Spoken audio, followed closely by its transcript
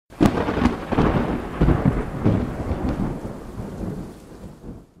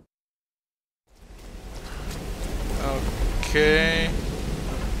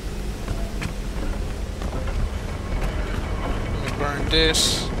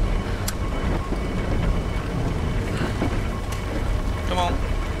this. Come on.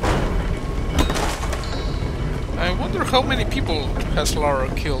 I wonder how many people has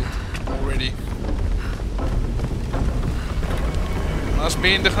Lara killed already. Must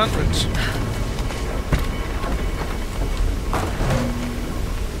be in the hundreds.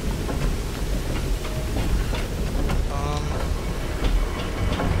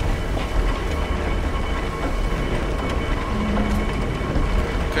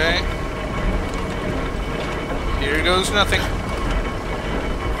 Okay. Here goes nothing.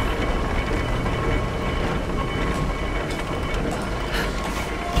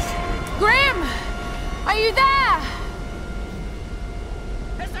 Grim! Are you there?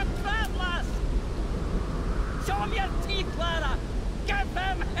 It's a trap, lass! Show him your teeth, Lara! Give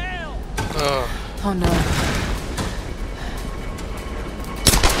him hell! Oh no.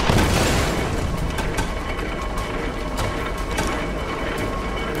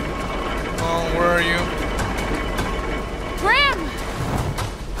 Oh, where are you? Grim!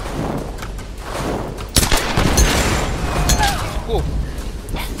 Oh.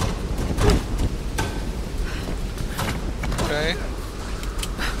 Okay.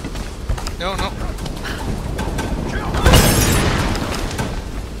 No, no.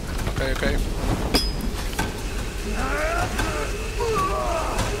 Okay, okay.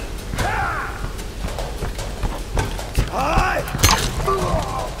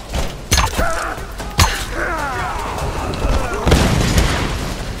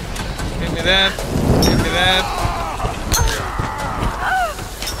 Give me that. Give me that.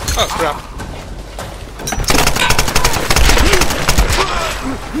 Oh, crap.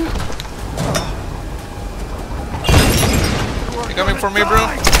 You coming for me, bro?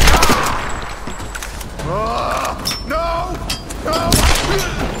 No! No!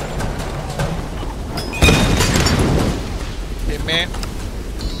 Hit me.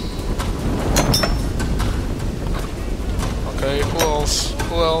 Okay, who else?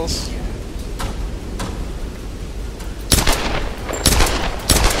 Who else?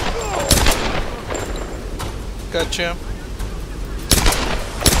 Gotcha.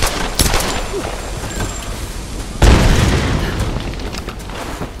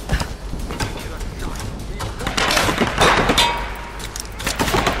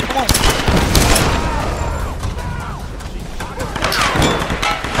 Come on.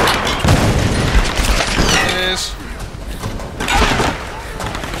 Yes.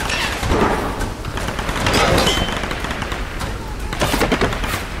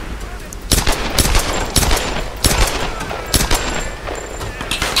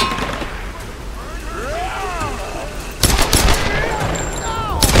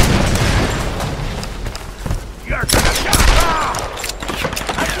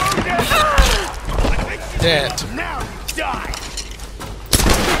 Dead. Now die!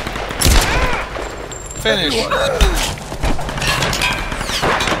 Finish.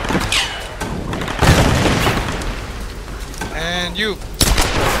 And you.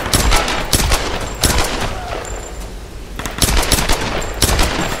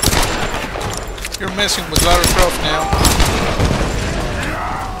 You're messing with Lara Croft now.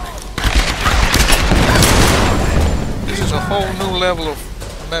 This is a whole new level of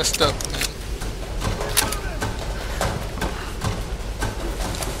messed up, man.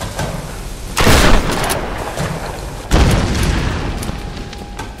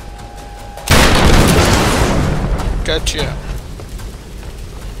 Gotcha.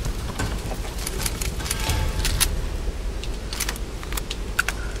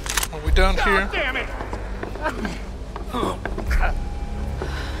 Are we done here? Damn it!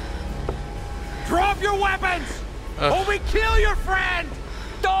 Drop your weapons! Or we kill your friend!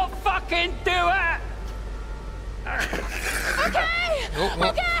 Don't fucking do it! Okay! Oh, oh.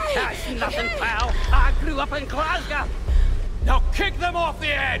 Okay! That's nothing, pal. I grew up in Glasgow. Now kick them off the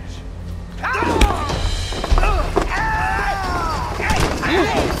edge!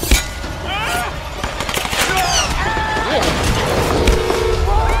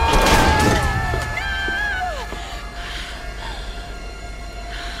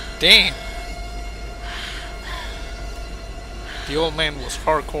 Damn. The old man was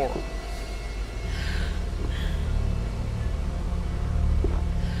hardcore.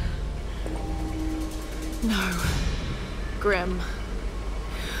 No. Grim.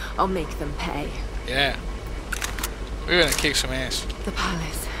 I'll make them pay. Yeah. We're gonna kick some ass. The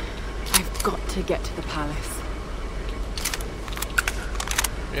palace. I've got to get to the palace.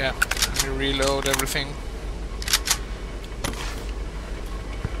 Yeah. Let me reload everything.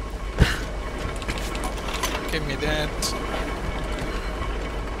 Give me that.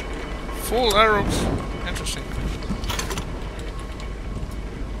 Full arrows. Interesting.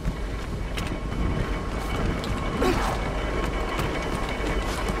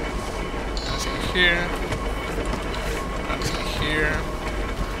 here. Nothing here.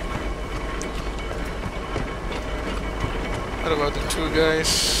 What about the two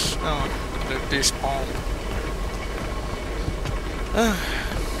guys? Oh, they're despawned.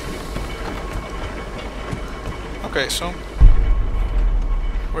 Okay, so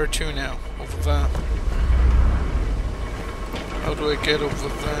where to now? Over there. How do I get over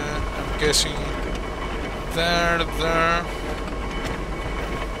there? I'm guessing there.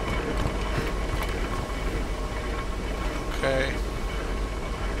 Okay.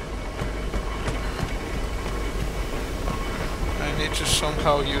 I need to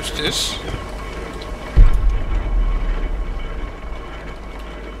somehow use this.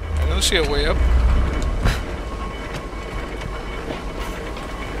 I don't see a way up.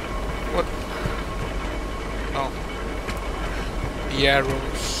 What? Oh. The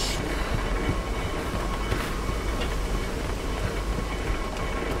arrows.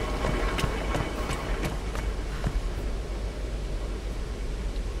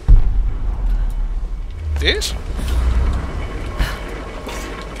 This?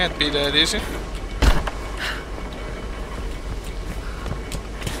 Can't be that easy.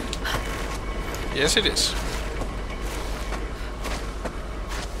 Yes, it is.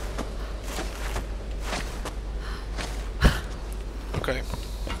 Okay.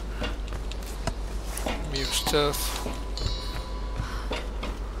 Mute stuff.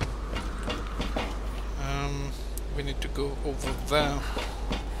 We need to go over there.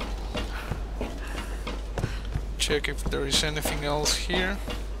 Check if there is anything else here.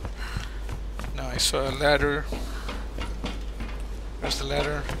 No, I saw a ladder. Where's the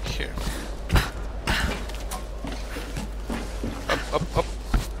ladder? Here. Up.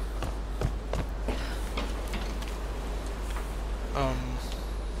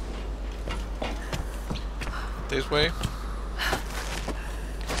 This way.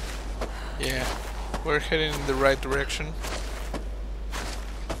 Yeah, we're heading in the right direction.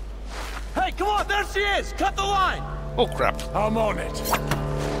 Hey, come on, there she is! Cut the line! Oh crap. I'm on it.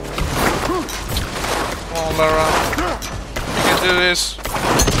 Come on, Lara. You can do this.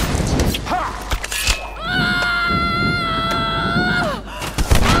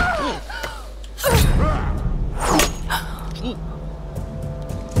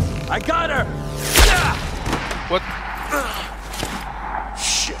 I got her! What?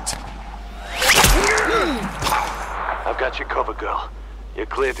 Shit. I've got you covered, girl. You're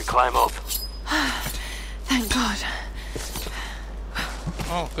cleared to climb up. Thank God.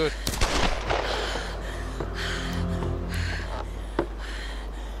 Oh, good.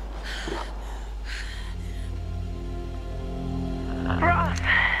 Ross!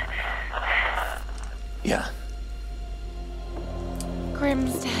 Yeah.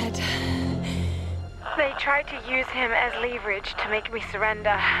 Grim's dead. They tried to use him as leverage to make me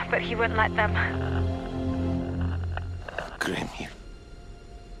surrender, but he wouldn't let them. Grim, you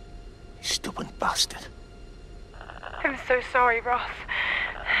stubborn bastard. I'm so sorry, Ross.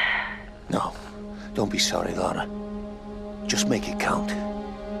 No, don't be sorry, Lara. Just make it count.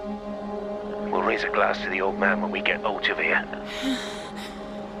 We'll raise a glass to the old man when we get out of here.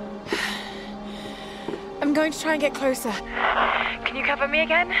 I'm going to try and get closer. Can you cover me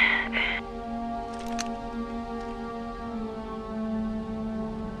again?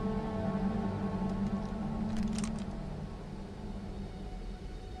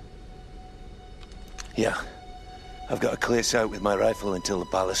 Yeah. I've got a clear sight with my rifle until the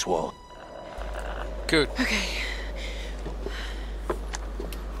palace wall. Good. Okay.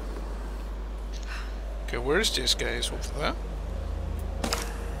 Okay, where is this guy? Is over there?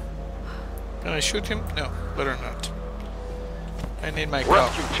 Can I shoot him? No, better not. I need my car.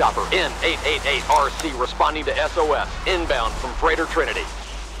 Rescue chopper N888RC responding to SOS, inbound from Freighter Trinity.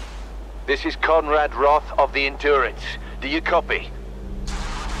 This is Conrad Roth of the Endurance. Do you copy?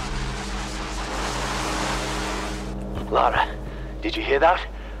 Lara, did you hear that?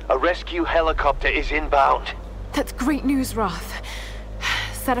 A rescue helicopter is inbound. That's great news, Roth.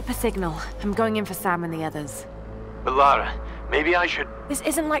 Set up a signal. I'm going in for Sam and the others. But Lara, maybe I should... This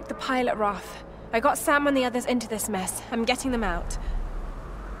isn't like the pilot, Roth. I got Sam and the others into this mess. I'm getting them out.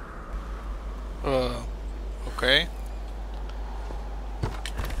 Okay.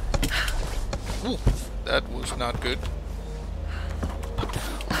 Ooh, that was not good.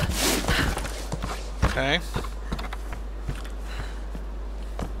 Okay.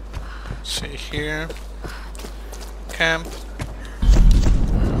 See here. Camp.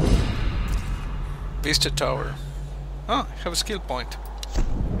 Vista Tower. Oh, I have a skill point.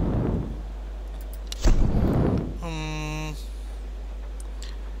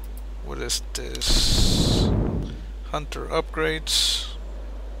 What is this? Hunter upgrades.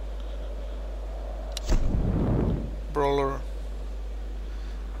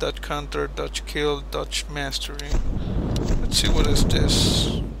 dodge counter, dodge kill, dodge mastery. Let's see, what is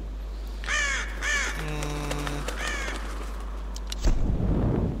this?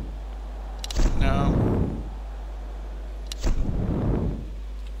 No.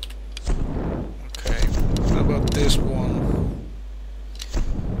 Okay, what about this one?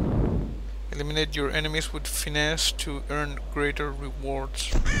 Eliminate your enemies with finesse to earn greater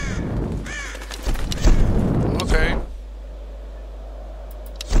rewards. Okay.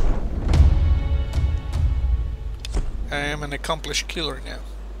 I am an accomplished killer now.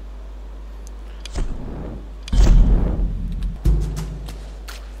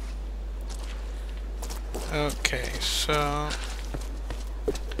 Okay, so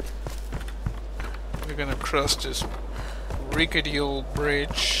we're gonna cross this rickety old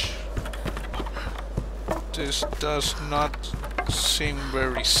bridge. This does not seem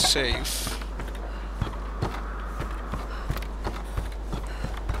very safe.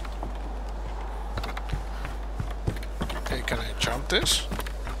 Okay, can I jump this?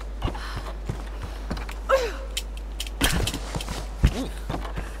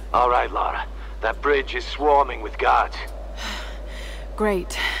 All right, Lara. That bridge is swarming with guards.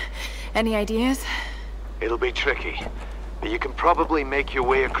 Great. Any ideas? It'll be tricky, but you can probably make your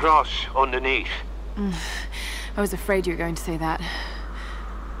way across underneath. I was afraid you were going to say that.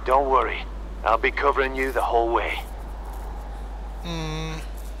 Don't worry. I'll be covering you the whole way.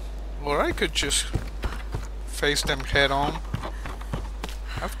 Or I could just face them head on.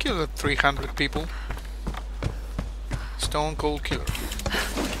 I've killed 300 people. Stone cold killer.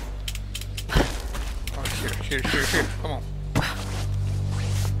 Oh, here. Come on.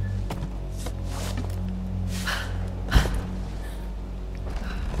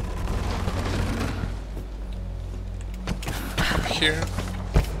 Up here.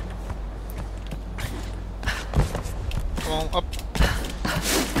 Come on, up.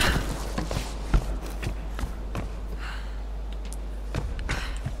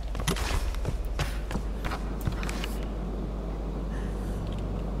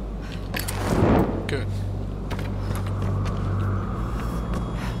 Good.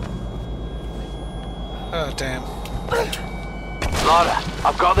 Oh, damn. Lara,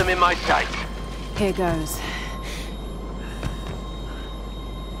 I've got them in my sight. Here goes.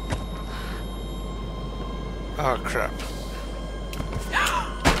 Oh, crap.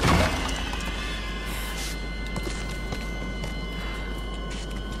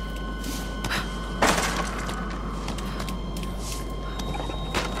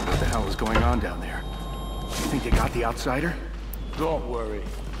 What the hell is going on down there? You think they got the outsider? Don't worry.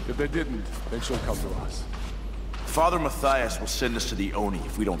 If they didn't, then she'll come to us. Father Matthias will send us to the Oni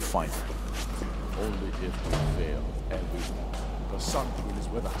if we don't find her. Only if we fail, and we won't. The Sun Queen is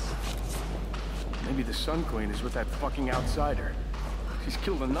with us. Maybe the Sun Queen is with that fucking outsider. She's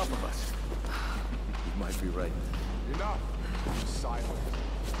killed enough of us. You might be right. Enough. Silence.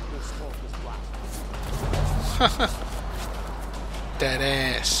 This talk is blasphemy. Dead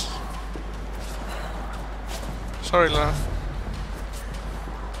ass. Sorry, Lara.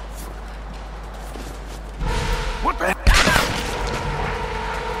 What the heck?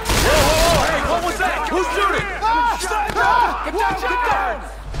 Whoa! Hey, what was that? Who's shooting? Get down!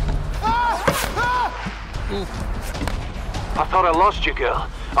 I thought I lost you, girl.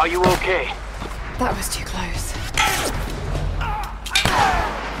 Are you okay? That was too close.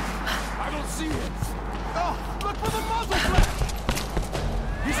 I don't see him. Oh, look for the muzzle flap!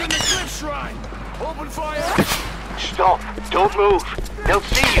 He's in the cliff shrine. Open fire! Stop! Don't move! They'll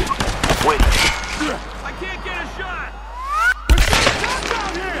see you! Wait. I can't get a shot! We're getting guns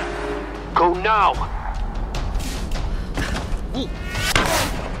out here! Go now! Ooh.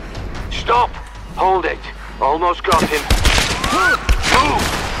 Stop! Hold it! Almost got him. Move!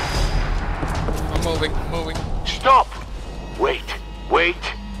 I'm moving. Stop! Wait.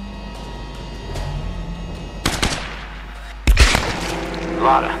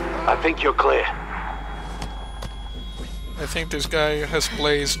 Lara, I think you're clear. I think this guy has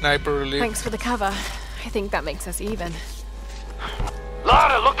played sniper really. Thanks for the cover. I think that makes us even.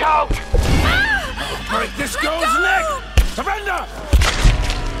 Lara, look out! Break this girl's neck! Surrender!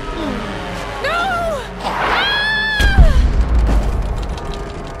 No!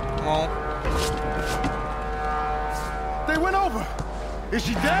 Come on. They went over! Is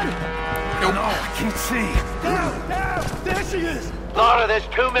she dead? Nope. No, I can't see. Down! There she is! Lara, there's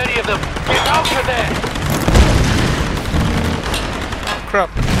too many of them! Get out of there! Crap.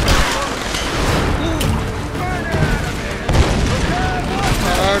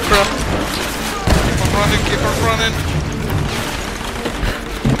 Crap. Keep on running.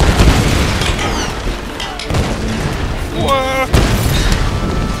 Whoa.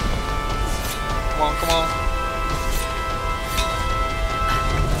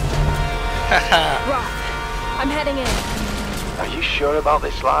 Roth, I'm heading in. Are you sure about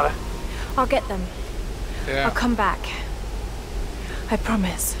this, Lara? I'll get them. Yeah. I'll come back. I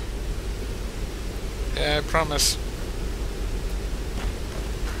promise. Yeah, I promise.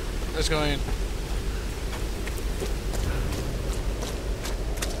 Let's go in.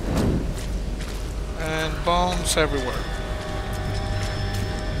 And bombs everywhere.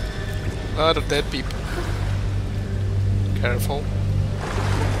 A lot of dead people. Careful.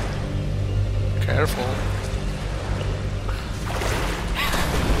 Careful.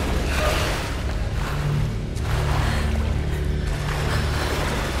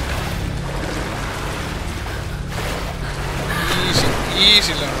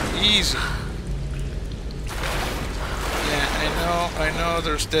 Easy, Lara, easy. Yeah, I know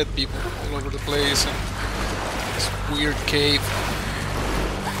there's dead people all over the place and this weird cave.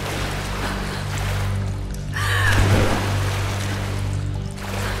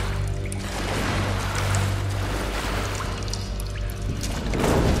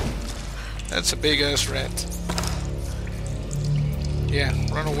 That's a big ass rat. Yeah,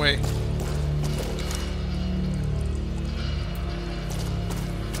 run away.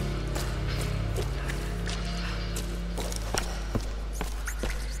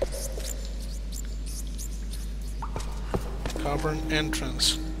 Cavern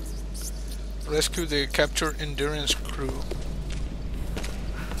entrance. Rescue the captured Endurance crew.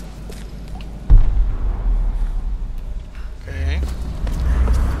 Okay.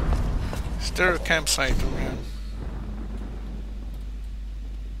 Is there a campsite around?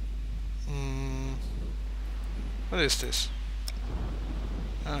 What is this?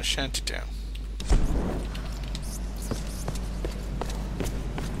 Oh, shantytown.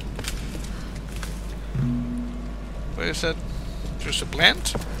 Where is that? Just a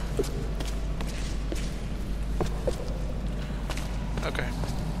plant? Okay.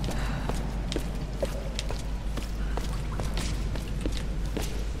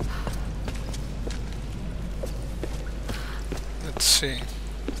 Let's see.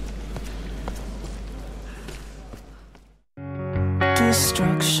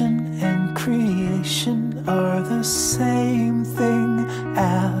 Destruction and creation are the same thing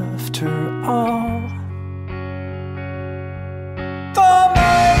after all.